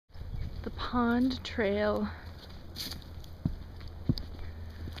The pond trail.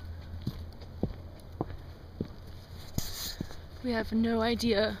 We have no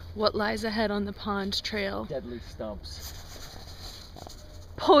idea what lies ahead on the pond trail. Deadly stumps.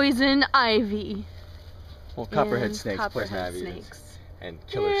 Poison ivy. Well, copperhead snakes, copperhead poison ivy, snakes. and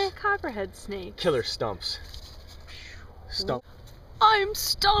killers. Copperhead snakes. Killer stumps. Stump. I'm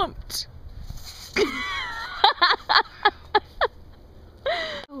stumped.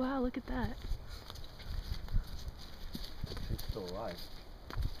 Oh wow, look at that. She's still alive.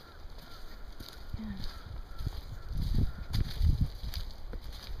 Yeah.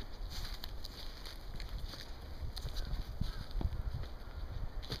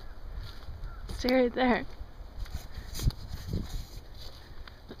 Stay right there.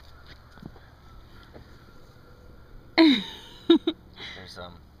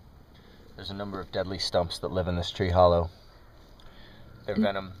 There's a number of deadly stumps that live in this tree hollow. Their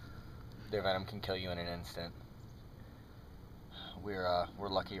venom can kill you in an instant. We're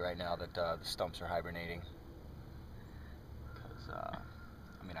lucky right now that the stumps are hibernating. Because I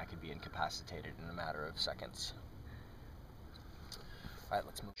mean, I could be incapacitated in a matter of seconds. All right,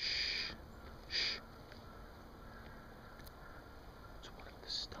 let's move. Shh. Shh. It's one of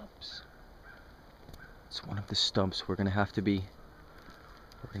the stumps. It's one of the stumps. We're gonna have to be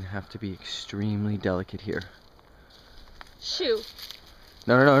extremely delicate here. Shoo.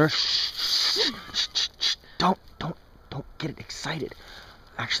 No. Shh. Shh. Don't get it excited.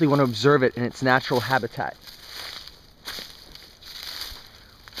 I actually want to observe it in its natural habitat.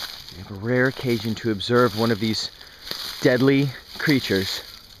 We have a rare occasion to observe one of these deadly creatures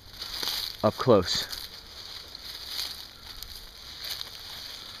up close.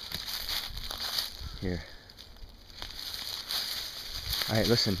 Here. All right,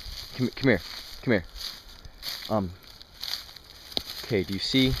 listen. Come here. Okay, do you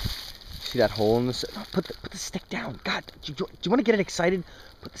see that hole in the... No, put the stick down. God, do you want to get it excited?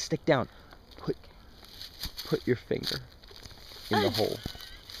 Put the stick down. Put your finger in the hole.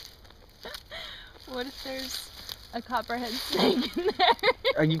 What if there's a copperhead snake in there?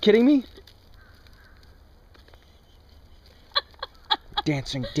 Are you kidding me?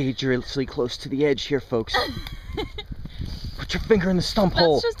 Dancing dangerously close to the edge here, folks. Put your finger in the stump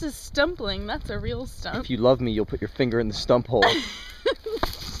hole. That's just a stumpling. That's a real stump. If you love me, you'll put your finger in the stump hole.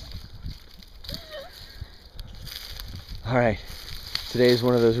 Alright, today is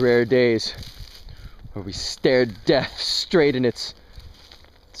one of those rare days where we stared death straight in its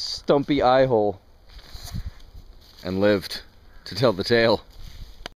stumpy eye hole and lived to tell the tale.